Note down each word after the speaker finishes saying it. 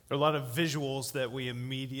There are a lot of visuals that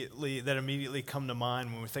immediately come to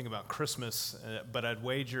mind when we think about Christmas, but I'd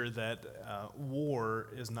wager that war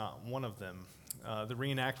is not one of them. The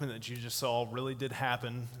reenactment that you just saw really did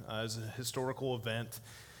happen as a historical event.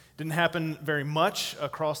 Didn't happen very much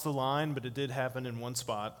across the line, but it did happen in one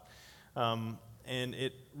spot. And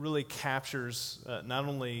it really captures not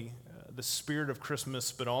only the spirit of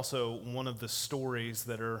Christmas, but also one of the stories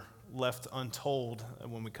that are left untold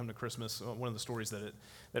when we come to Christmas, one of the stories that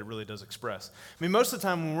it really does express. I mean, most of the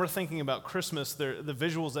time when we're thinking about Christmas, the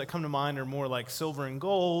visuals that come to mind are more like silver and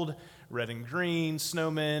gold, red and green,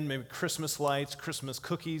 snowmen, maybe Christmas lights, Christmas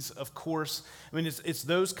cookies, of course. I mean, it's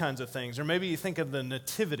those kinds of things. Or maybe you think of the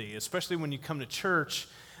nativity, especially when you come to church.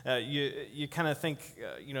 You kind of think,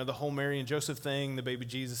 the whole Mary and Joseph thing, the baby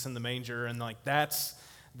Jesus in the manger, and like that's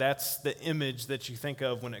the image that you think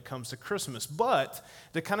of when it comes to Christmas. But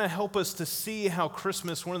to kind of help us to see how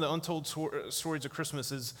Christmas, one of the untold stories of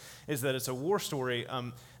Christmas is that it's a war story.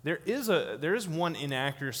 There is one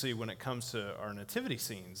inaccuracy when it comes to our nativity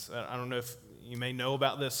scenes. I don't know if you may know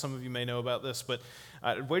about this. Some of you may know about this, but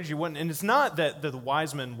I wager you wouldn't. And it's not that the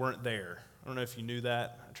wise men weren't there. I don't know if you knew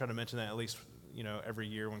that. I try to mention that at least every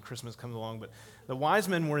year when Christmas comes along, but the wise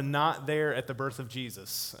men were not there at the birth of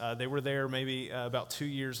Jesus. They were there maybe about 2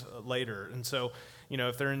 years later, and so,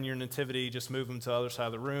 if they're in your nativity, just move them to the other side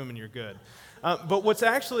of the room and you're good. But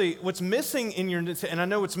what's missing in your, and I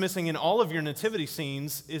know what's missing in all of your nativity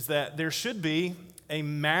scenes, is that there should be a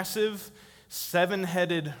massive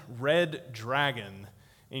 7-headed red dragon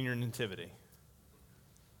in your nativity.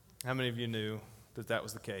 How many of you knew that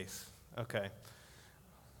was the case? Okay.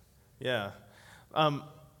 Yeah.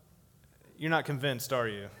 You're not convinced, are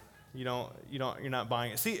you? You're not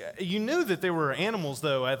buying it. See, you knew that there were animals,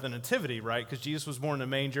 though, at the nativity, right? Because Jesus was born in a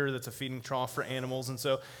manger that's a feeding trough for animals. And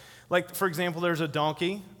so, like, for example, there's a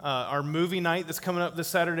donkey. Our movie night that's coming up this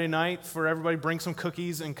Saturday night for everybody, bring some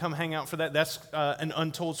cookies and come hang out for that. That's an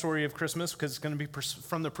untold story of Christmas because it's going to be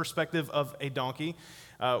from the perspective of a donkey.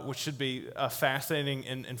 Which should be fascinating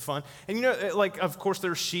and fun. And of course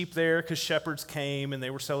there's sheep there because shepherds came and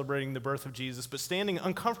they were celebrating the birth of Jesus, but standing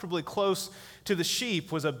uncomfortably close to the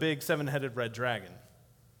sheep was a big 7-headed red dragon.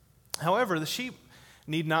 However, the sheep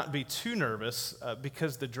need not be too nervous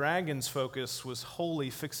because the dragon's focus was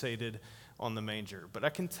wholly fixated on the manger. But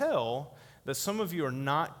I can tell that some of you are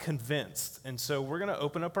not convinced, and so we're going to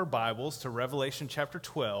open up our Bibles to Revelation chapter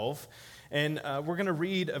 12, and we're going to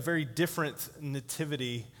read a very different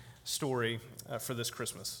nativity story for this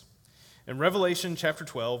Christmas. In Revelation chapter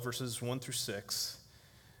 12, verses 1 through 6,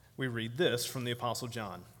 we read this from the Apostle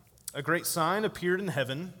John. A great sign appeared in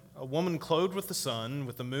heaven, a woman clothed with the sun,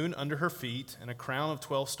 with the moon under her feet, and a crown of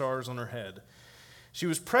 12 stars on her head. She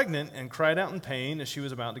was pregnant and cried out in pain as she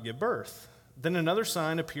was about to give birth. Then another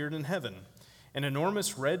sign appeared in heaven, an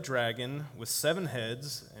enormous red dragon with 7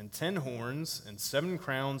 heads and 10 horns and 7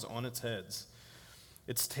 crowns on its heads.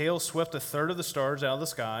 Its tail swept 1/3 of the stars out of the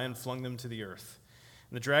sky and flung them to the earth.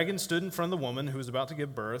 And the dragon stood in front of the woman who was about to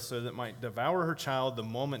give birth so that it might devour her child the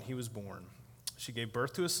moment he was born. She gave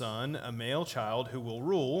birth to a son, a male child who will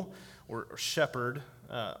rule or shepherd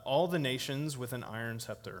all the nations with an iron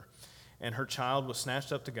scepter. And her child was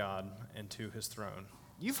snatched up to God and to his throne.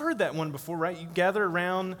 You've heard that one before, right? You gather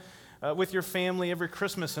around with your family every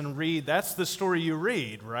Christmas and read. That's the story you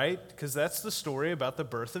read, right? Because that's the story about the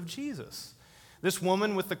birth of Jesus. This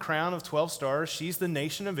woman with the crown of 12 stars, she's the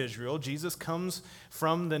nation of Israel. Jesus comes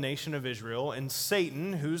from the nation of Israel, and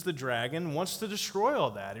Satan, who's the dragon, wants to destroy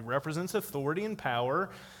all that. He represents authority and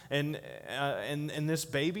power, and this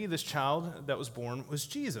baby, this child that was born, was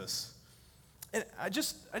Jesus. And I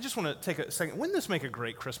just want to take a second. Wouldn't this make a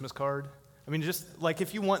great Christmas card? I mean, just like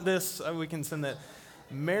if you want this, we can send that.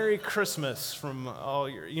 Merry Christmas from all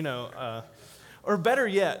your, or better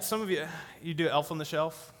yet, some of you do Elf on the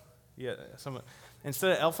Shelf. Yeah,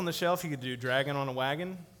 instead of Elf on the Shelf, you could do Dragon on a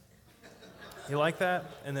Wagon. You like that?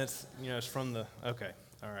 And it's, it's from the, okay,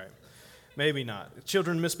 all right. Maybe not.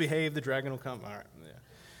 Children misbehave, the dragon will come. All right, yeah.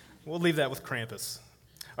 We'll leave that with Krampus.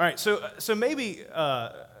 All right, so maybe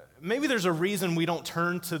there's a reason we don't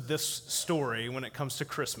turn to this story when it comes to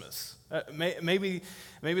Christmas. Maybe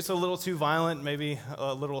it's a little too violent, maybe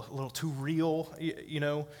a little too real,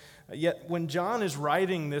 Yet when John is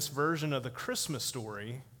writing this version of the Christmas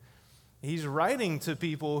story, he's writing to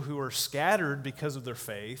people who are scattered because of their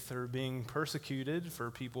faith or being persecuted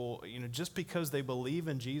for people, just because they believe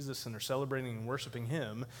in Jesus and are celebrating and worshiping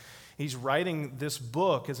him. He's writing this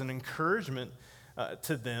book as an encouragement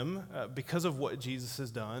to them because of what Jesus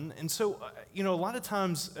has done. And so, a lot of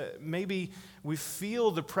times maybe we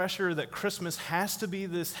feel the pressure that Christmas has to be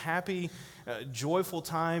this happy, joyful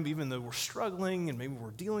time, even though we're struggling and maybe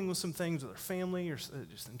we're dealing with some things with our family or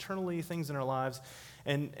just internally things in our lives.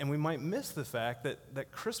 And we might miss the fact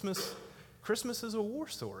that Christmas is a war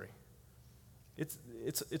story.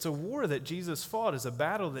 It's a war that Jesus fought, is a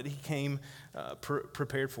battle that he came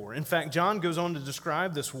prepared for. In fact, John goes on to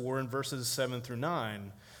describe this war in verses 7 through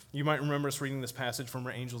 9. You might remember us reading this passage from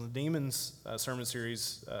our Angels and Demons sermon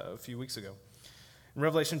series a few weeks ago. In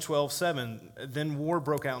Revelation 12:7, then war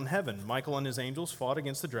broke out in heaven. Michael and his angels fought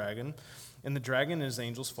against the dragon, and the dragon and his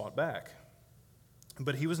angels fought back.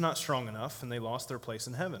 But he was not strong enough, and they lost their place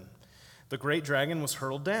in heaven. The great dragon was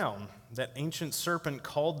hurled down, that ancient serpent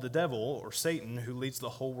called the devil, or Satan, who leads the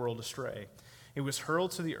whole world astray. He was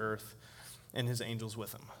hurled to the earth, and his angels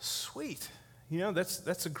with him. Sweet.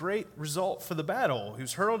 That's a great result for the battle. He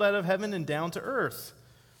was hurled out of heaven and down to earth,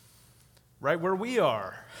 right where we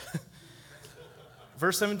are.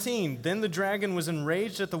 Verse 17, then the dragon was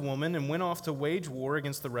enraged at the woman and went off to wage war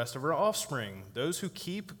against the rest of her offspring, those who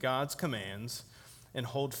keep God's commands and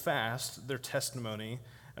hold fast their testimony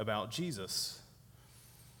about Jesus.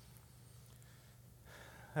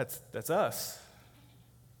 That's us.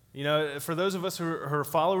 For those of us who are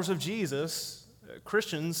followers of Jesus,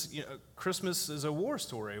 Christians, Christmas is a war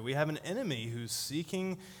story. We have an enemy who's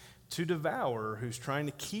seeking to devour, who's trying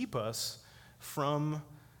to keep us from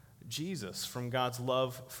Jesus, from God's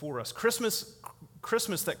love for us. Christmas,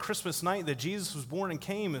 that Christmas night that Jesus was born and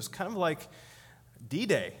came, is kind of like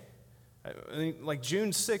D-Day. Like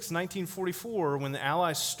June 6, 1944, when the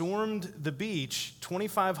Allies stormed the beach,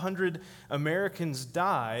 2,500 Americans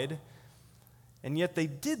died, and yet they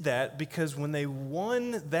did that because when they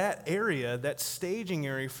won that area, that staging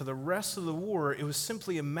area for the rest of the war, it was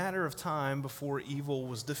simply a matter of time before evil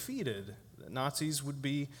was defeated.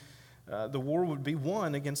 The war would be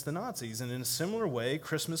won against the Nazis, and in a similar way,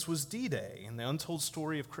 Christmas was D-Day, and the untold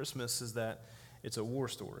story of Christmas is that it's a war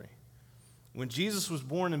story. When Jesus was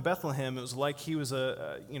born in Bethlehem, it was like he was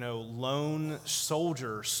a lone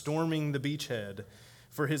soldier storming the beachhead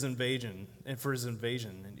for his invasion.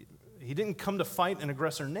 And he didn't come to fight an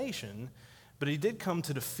aggressor nation, but he did come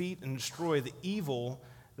to defeat and destroy the evil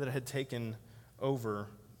that had taken over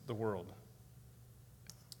the world.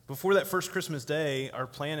 Before that first Christmas day, our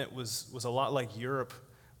planet was a lot like Europe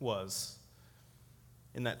was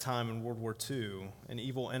in that time in World War II. An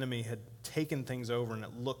evil enemy had taken things over, and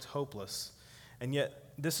it looked hopeless. And yet,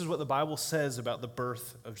 this is what the Bible says about the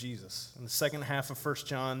birth of Jesus. In the second half of 1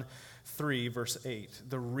 John 3, verse 8,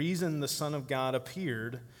 the reason the Son of God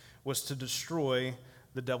appeared was to destroy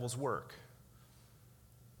the devil's work.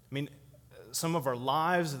 Some of our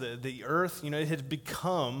lives, the earth, it had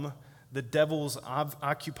become the devil's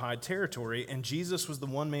occupied territory, and Jesus was the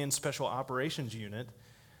one-man special operations unit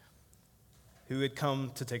who had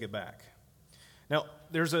come to take it back. Now,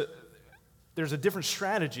 there's a different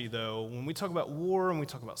strategy, though. When we talk about war and we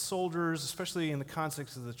talk about soldiers, especially in the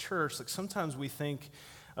context of the church, like sometimes we think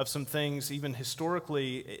of some things, even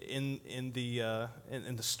historically in the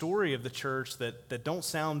story of the church, that don't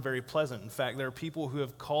sound very pleasant. In fact, there are people who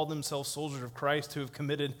have called themselves soldiers of Christ who have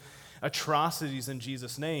committed atrocities in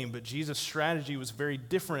Jesus' name, but Jesus' strategy was very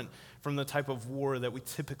different from the type of war that we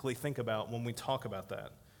typically think about when we talk about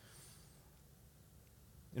that.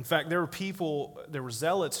 In fact, there were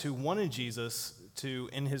zealots who wanted Jesus to,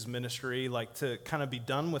 in his ministry, to kind of be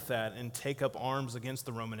done with that and take up arms against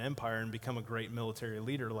the Roman Empire and become a great military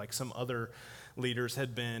leader like some other leaders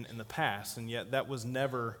had been in the past. And yet that was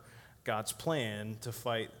never God's plan, to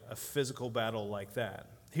fight a physical battle like that.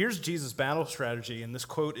 Here's Jesus' battle strategy, and this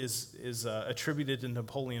quote is attributed to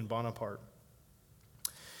Napoleon Bonaparte.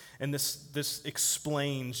 And this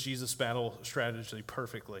explains Jesus' battle strategy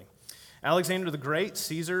perfectly. Alexander the Great,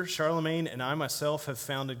 Caesar, Charlemagne, and I myself have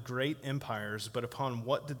founded great empires, but upon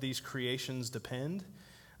what did these creations depend?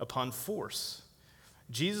 Upon force.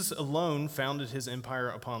 Jesus alone founded his empire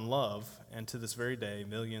upon love, and to this very day,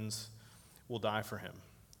 millions will die for him.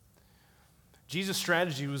 Jesus'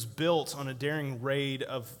 strategy was built on a daring raid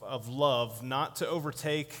of love, not to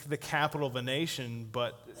overtake the capital of a nation,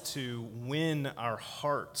 but to win our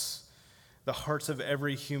hearts, the hearts of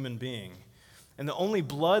every human being. And the only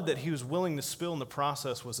blood that he was willing to spill in the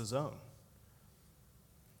process was his own.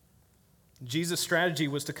 Jesus' strategy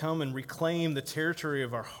was to come and reclaim the territory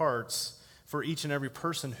of our hearts for each and every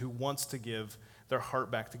person who wants to give their heart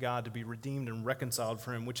back to God, to be redeemed and reconciled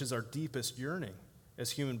for him, which is our deepest yearning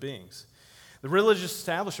as human beings. The religious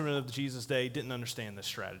establishment of Jesus' day didn't understand this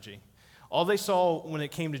strategy. All they saw when it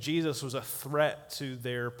came to Jesus was a threat to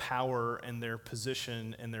their power and their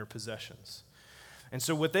position and their possessions. And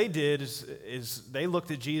so what they did is they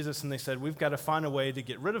looked at Jesus and they said, we've got to find a way to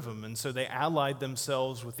get rid of him. And so they allied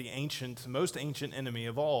themselves with the most ancient enemy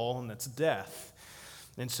of all, and that's death.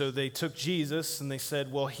 And so they took Jesus and they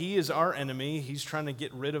said, well, he is our enemy. He's trying to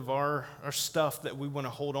get rid of our stuff that we want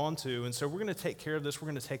to hold on to. And so we're going to take care of this. We're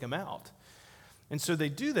going to take him out. And so they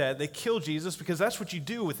do that. They kill Jesus because that's what you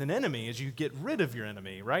do with an enemy is you get rid of your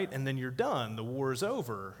enemy, right? And then you're done. The war is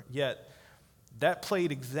over. Yet that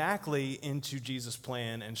played exactly into Jesus'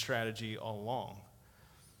 plan and strategy all along.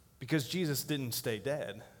 Because Jesus didn't stay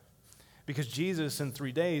dead. Because Jesus in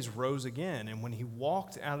 3 days rose again. And when he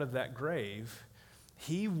walked out of that grave,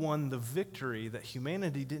 he won the victory that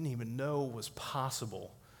humanity didn't even know was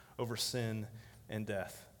possible over sin and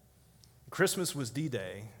death. Christmas was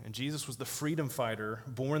D-Day, and Jesus was the freedom fighter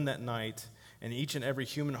born that night, and each and every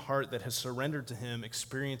human heart that has surrendered to him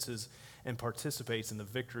experiences and participates in the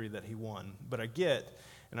victory that he won. But I get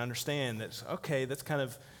and understand that, okay, it's kind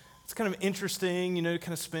of interesting, to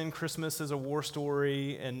kind of spin Christmas as a war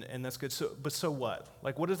story, and that's good. But so what?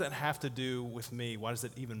 Like, what does that have to do with me? Why does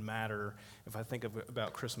it even matter if I think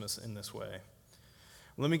about Christmas in this way?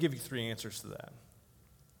 Let me give you 3 answers to that.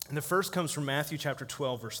 And the first comes from Matthew chapter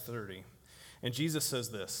 12, verse 30. And Jesus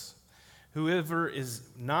says this, whoever is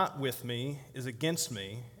not with me is against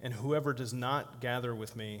me, and whoever does not gather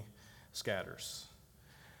with me scatters.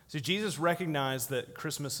 See, Jesus recognized that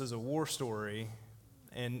Christmas is a war story,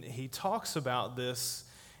 and he talks about this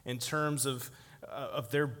in terms of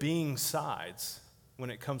there being sides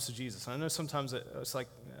when it comes to Jesus. I know sometimes it's like,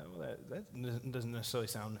 well, that doesn't necessarily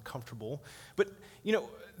sound comfortable, but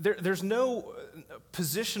there's no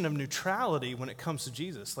position of neutrality when it comes to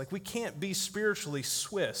Jesus. Like, we can't be spiritually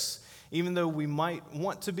Swiss, even though we might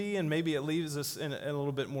want to be, and maybe it leaves us in a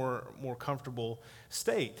little bit more comfortable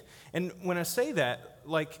state. And when I say that,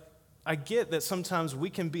 like, I get that sometimes we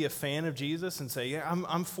can be a fan of Jesus and say, yeah,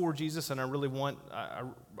 I'm for Jesus and I really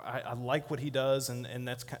I like what he does and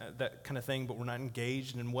that's that kind of thing, but we're not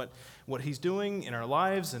engaged in what he's doing in our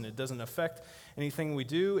lives, and it doesn't affect anything we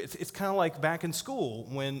do. It's kind of like back in school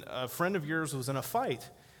when a friend of yours was in a fight.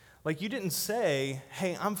 Like, you didn't say,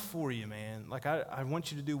 hey, I'm for you, man. Like, I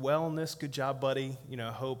want you to do well in this. Good job, buddy.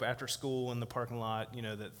 Hope after school in the parking lot,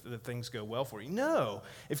 that things go well for you. No.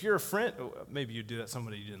 If you're a friend, maybe you do that to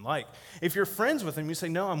somebody you didn't like. If you're friends with them, you say,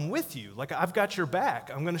 no, I'm with you. Like, I've got your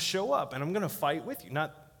back. I'm going to show up, and I'm going to fight with you.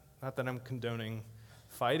 Not that I'm condoning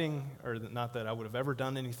fighting, or not that I would have ever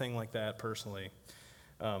done anything like that personally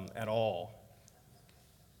at all.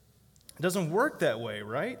 It doesn't work that way,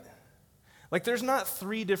 right? Like, there's not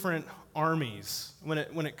 3 different armies when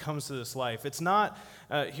it comes to this life. It's not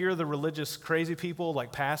here are the religious crazy people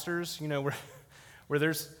like pastors, where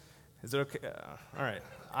there's, is it okay? All right.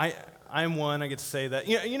 I am one, I get to say that.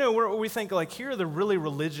 Where we think, like, here are the really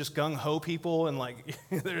religious gung-ho people, and, like,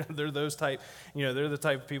 they're those type, they're the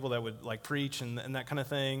type of people that would, like, preach and that kind of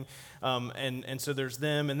thing. And so there's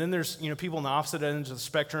them, and then there's, people on the opposite ends of the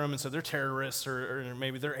spectrum, and so they're terrorists, or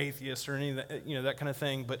maybe they're atheists, or any of that, that kind of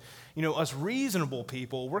thing. But, us reasonable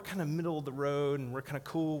people, we're kind of middle of the road, and we're kind of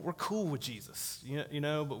cool. We're cool with Jesus,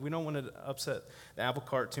 but we don't want to upset the apple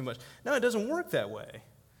cart too much. No, it doesn't work that way.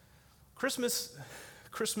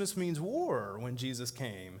 Christmas means war when Jesus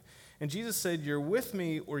came. And Jesus said, you're with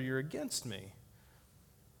me or you're against me.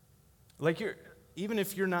 Like, even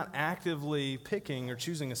if you're not actively picking or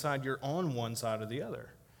choosing a side, you're on one side or the other.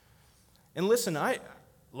 And listen, I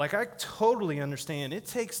totally understand it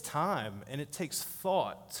takes time and it takes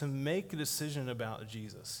thought to make a decision about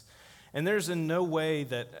Jesus. And there's in no way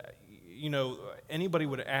that anybody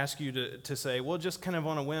would ask you to say, well, just kind of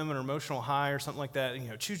on a whim or emotional high or something like that,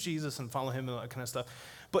 choose Jesus and follow him and that kind of stuff.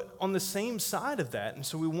 But on the same side of that, and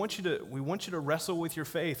so we want you to wrestle with your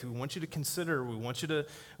faith. We want you to consider. We want you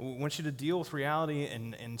to deal with reality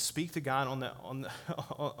and speak to God on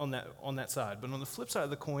that side. But on the flip side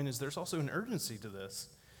of the coin is there's also an urgency to this,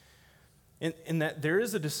 in that there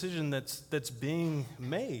is a decision that's being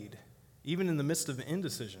made, even in the midst of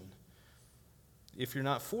indecision. If you're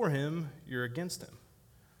not for him, you're against him.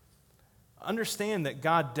 Understand that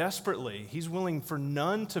God desperately, he's willing for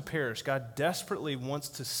none to perish. God desperately wants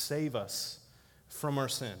to save us from our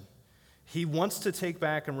sin. He wants to take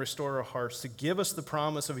back and restore our hearts, to give us the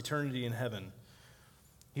promise of eternity in heaven.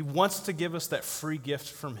 He wants to give us that free gift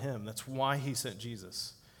from him. That's why he sent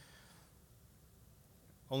Jesus.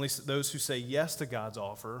 Only those who say yes to God's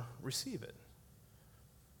offer receive it.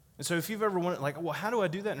 And so if you've ever wondered, like, well, how do I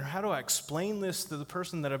do that? And how do I explain this to the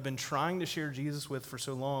person that I've been trying to share Jesus with for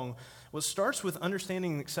so long? Well, it starts with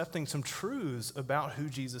understanding and accepting some truths about who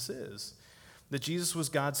Jesus is. that Jesus was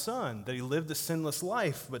God's son, that he lived a sinless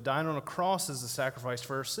life but died on a cross as a sacrifice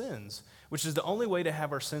for our sins, which is the only way to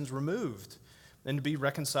have our sins removed and to be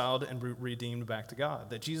reconciled and redeemed back to God,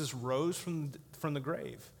 that Jesus rose from the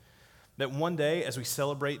grave, that one day as we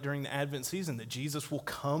celebrate during the Advent season, that Jesus will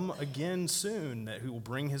come again soon, that he will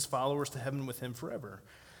bring his followers to heaven with him forever.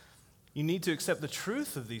 You need to accept the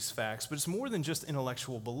truth of these facts, but it's more than just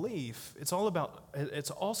intellectual belief. It's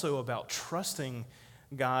also about trusting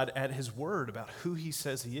God at his word about who he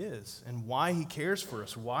says he is and why he cares for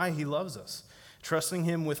us, why he loves us. Trusting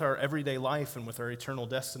him with our everyday life and with our eternal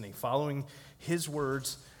destiny, following his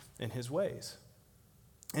words and his ways.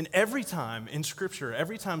 And every time in Scripture,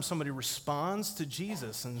 every time somebody responds to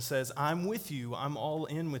Jesus and says, I'm with you, I'm all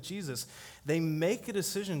in with Jesus, they make a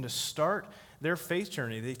decision to start their faith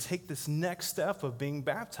journey. They take this next step of being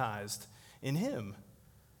baptized in him.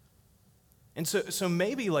 And so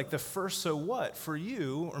maybe like the first so what for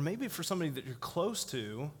you, or maybe for somebody that you're close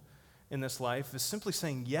to in this life, is simply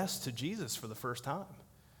saying yes to Jesus for the first time.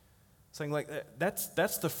 Saying like,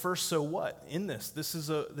 that's the first so what in this. This is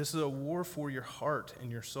a war for your heart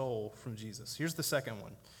and your soul from Jesus. Here's the second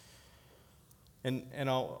one. And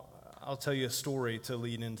I'll tell you a story to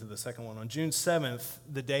lead into the second one. On June 7th,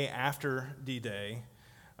 the day after D-Day,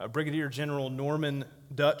 Brigadier General Norman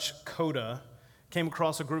Dutch Coda came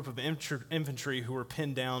across a group of infantry who were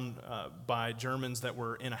pinned down by Germans that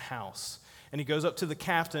were in a house. And he goes up to the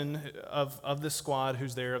captain of this squad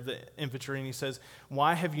who's there, of the infantry, and he says,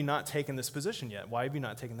 why have you not taken this position yet? Why have you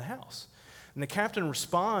not taken the house? And the captain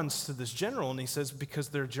responds to this general, and he says, because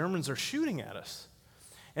their Germans are shooting at us.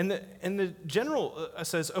 And the general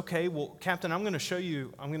says, okay, well, Captain, I'm going to show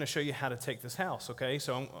you how to take this house, okay?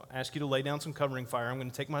 So I'm going to ask you to lay down some covering fire. I'm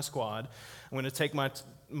going to take my squad. I'm going to take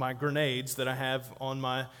my grenades that I have on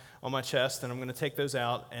my chest, and I'm going to take those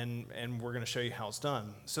out, and we're going to show you how it's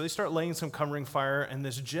done. So they start laying some covering fire, and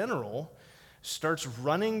this general starts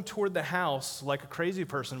running toward the house like a crazy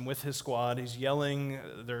person with his squad. He's yelling.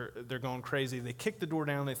 They're going crazy. They kick the door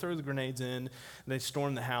down. They throw the grenades in. They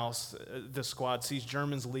storm the house. The squad sees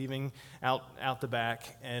Germans leaving out the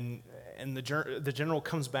back, and the general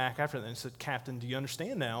comes back after them and said, Captain, do you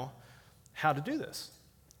understand now how to do this?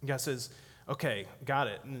 The guy says, okay, got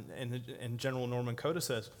it. And General Norman Coda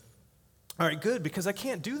says, all right, good, because I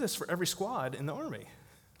can't do this for every squad in the Army.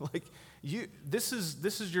 Like, this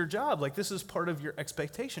is your job. Like, this is part of your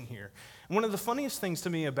expectation here. And one of the funniest things to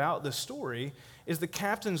me about this story is the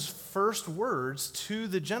captain's first words to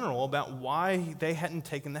the general about why they hadn't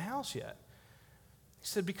taken the house yet. He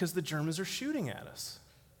said, because the Germans are shooting at us.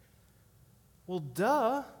 Well,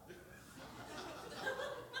 duh.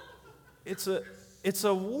 It's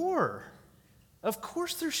a war. Of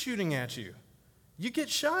course they're shooting at you. You get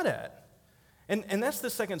shot at. And that's the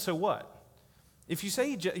second so what. If you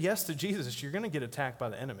say yes to Jesus, you're going to get attacked by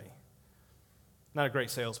the enemy. Not a great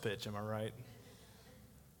sales pitch, am I right?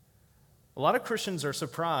 A lot of Christians are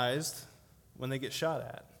surprised when they get shot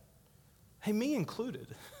at. Hey, me included.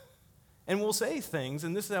 And we'll say things,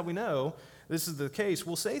 and this is how we know this is the case.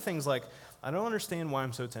 We'll say things like, I don't understand why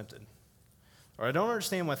I'm so tempted. Or I don't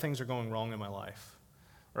understand why things are going wrong in my life.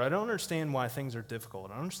 Or I don't understand why things are difficult.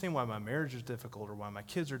 I don't understand why my marriage is difficult, or why my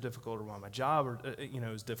kids are difficult, or why my job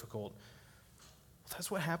is difficult. Well, that's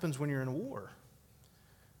what happens when you're in a war.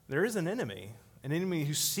 There is an enemy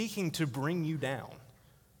who's seeking to bring you down,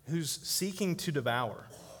 who's seeking to devour.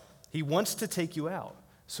 He wants to take you out,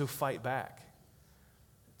 so fight back.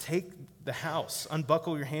 Take the house,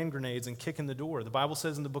 unbuckle your hand grenades, and kick in the door. The Bible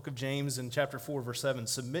says in the book of James in chapter 4, verse 7,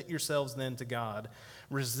 submit yourselves then to God,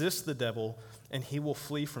 resist the devil, and he will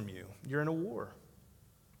flee from you. You're in a war.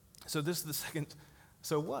 So this is the second,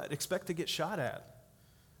 so what? Expect to get shot at.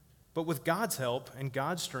 But with God's help and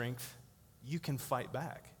God's strength, you can fight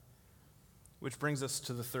back. Which brings us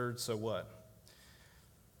to the third, so what?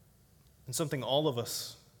 And something all of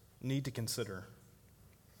us need to consider.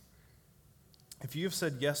 If you have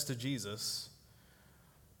said yes to Jesus,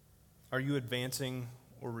 are you advancing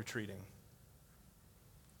or retreating?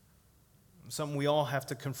 Something we all have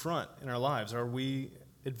to confront in our lives. Are we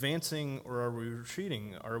advancing or are we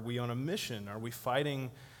retreating? Are we on a mission? Are we fighting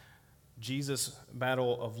Jesus'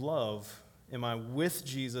 battle of love? Am I with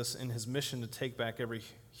Jesus in his mission to take back every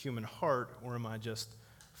human heart, or am I just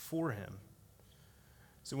for him?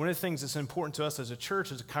 So one of the things that's important to us as a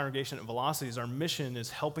church, as a congregation at Velocity, is our mission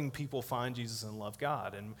is helping people find Jesus and love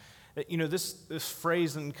God. And this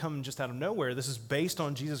phrase didn't come just out of nowhere. This is based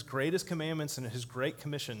on Jesus' greatest commandments and his great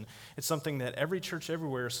commission. It's something that every church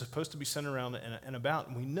everywhere is supposed to be centered around and about.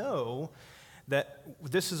 And we know that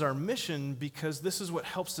this is our mission because this is what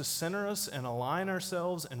helps to center us and align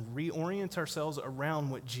ourselves and reorient ourselves around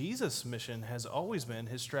what Jesus' mission has always been,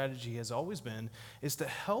 his strategy has always been, is to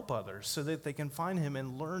help others so that they can find him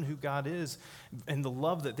and learn who God is and the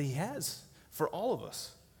love that he has for all of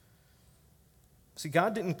us. See,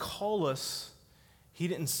 God didn't call us, he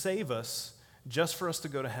didn't save us just for us to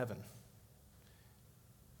go to heaven.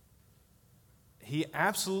 He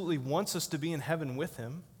absolutely wants us to be in heaven with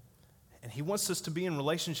him. And he wants us to be in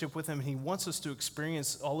relationship with him, and he wants us to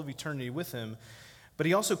experience all of eternity with him. But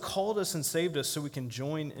he also called us and saved us so we can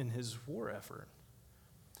join in his war effort.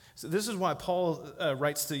 So this is why Paul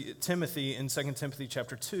writes to Timothy in 2 Timothy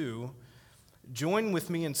chapter 2, "Join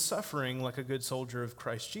with me in suffering like a good soldier of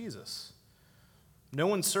Christ Jesus. No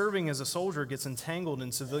one serving as a soldier gets entangled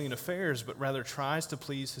in civilian affairs, but rather tries to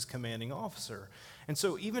please his commanding officer." And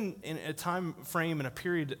so even in a time frame and a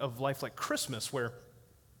period of life like Christmas, where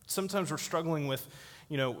sometimes we're struggling with,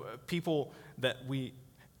 people that we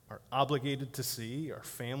are obligated to see, our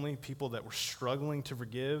family, people that we're struggling to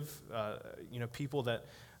forgive, people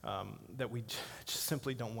that we just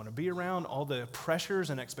simply don't want to be around, all the pressures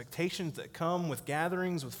and expectations that come with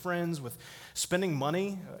gatherings, with friends, with spending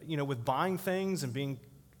money, with buying things and being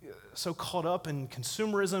so caught up in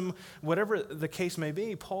consumerism, whatever the case may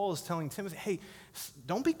be. Paul is telling Timothy, hey,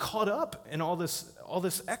 don't be caught up in all this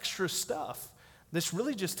extra stuff. That's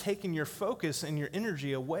really just taking your focus and your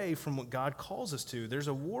energy away from what God calls us to. There's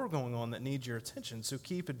a war going on that needs your attention, so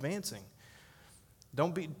keep advancing.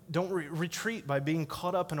 Don't retreat by being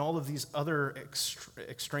caught up in all of these other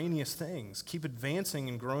extraneous things. Keep advancing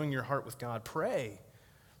and growing your heart with God. Pray.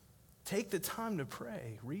 Take the time to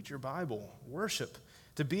pray. Read your Bible. Worship.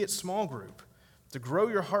 To be at small group. To grow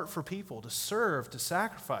your heart for people. To serve. To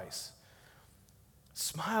sacrifice.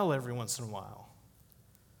 Smile every once in a while.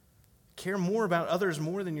 Care more about others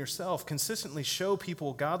more than yourself. Consistently show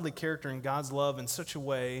people godly character and God's love in such a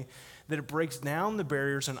way that it breaks down the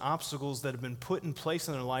barriers and obstacles that have been put in place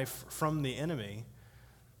in their life from the enemy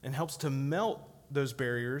and helps to melt those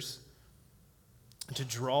barriers to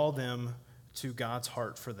draw them to God's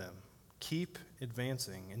heart for them. Keep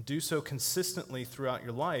advancing and do so consistently throughout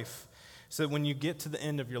your life so that when you get to the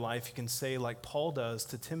end of your life, you can say like Paul does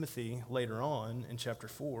to Timothy later on in chapter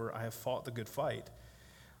 4, "I have fought the good fight.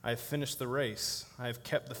 I have finished the race. I have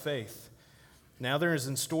kept the faith. Now there is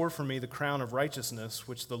in store for me the crown of righteousness,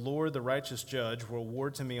 which the Lord, the righteous judge, will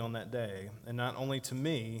award to me on that day, and not only to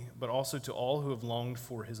me, but also to all who have longed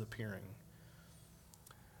for his appearing."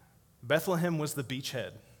 Bethlehem was the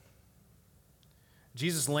beachhead.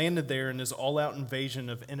 Jesus landed there in his all-out invasion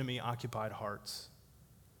of enemy-occupied hearts.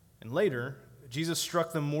 And later, Jesus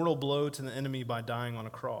struck the mortal blow to the enemy by dying on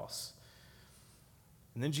a cross.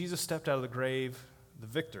 And then Jesus stepped out of the grave, the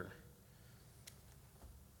victor.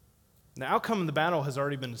 The outcome of the battle has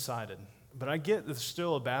already been decided, but I get there's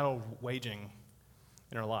still a battle waging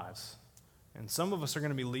in our lives. And some of us are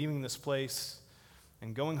going to be leaving this place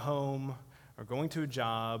and going home or going to a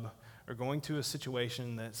job or going to a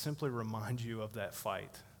situation that simply reminds you of that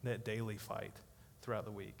fight, that daily fight throughout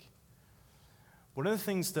the week. One of the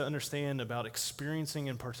things to understand about experiencing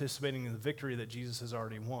and participating in the victory that Jesus has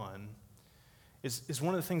already won is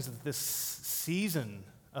one of the things that this season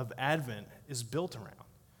of Advent is built around.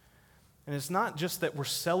 And it's not just that we're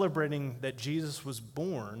celebrating that Jesus was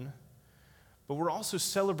born, but we're also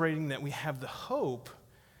celebrating that we have the hope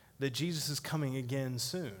that Jesus is coming again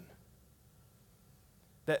soon.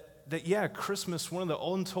 That Christmas, one of the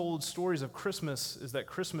untold stories of Christmas is that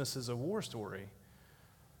Christmas is a war story.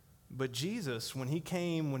 But Jesus, when he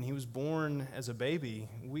came, when he was born as a baby,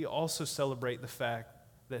 we also celebrate the fact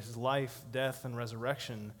that his life, death, and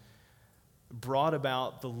resurrection brought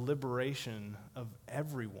about the liberation of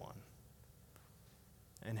everyone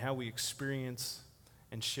and how we experience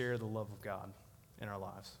and share the love of God in our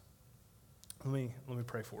lives. Let me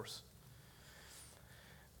pray for us.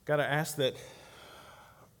 God, I ask that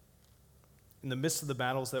in the midst of the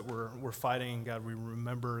battles that we're fighting, God, we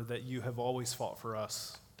remember that you have always fought for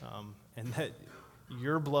us, and that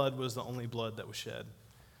your blood was the only blood that was shed.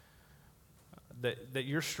 That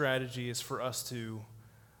your strategy is for us to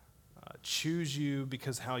choose you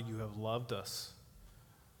because how you have loved us,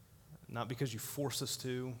 not because you force us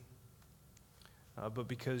to, but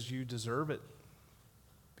because you deserve it,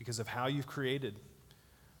 because of how you've created,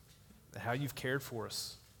 how you've cared for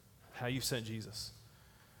us, how you've sent Jesus.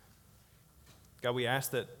 God, we ask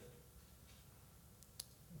that,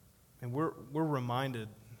 and we're reminded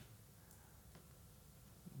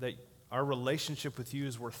that our relationship with you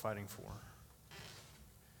is worth fighting for.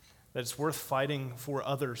 That it's worth fighting for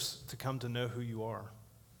others to come to know who you are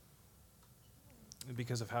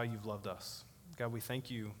because of how you've loved us. God, we thank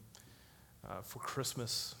you for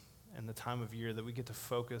Christmas and the time of year that we get to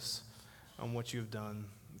focus on what you have done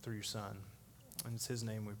through your Son. And it's his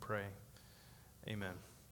name we pray. Amen.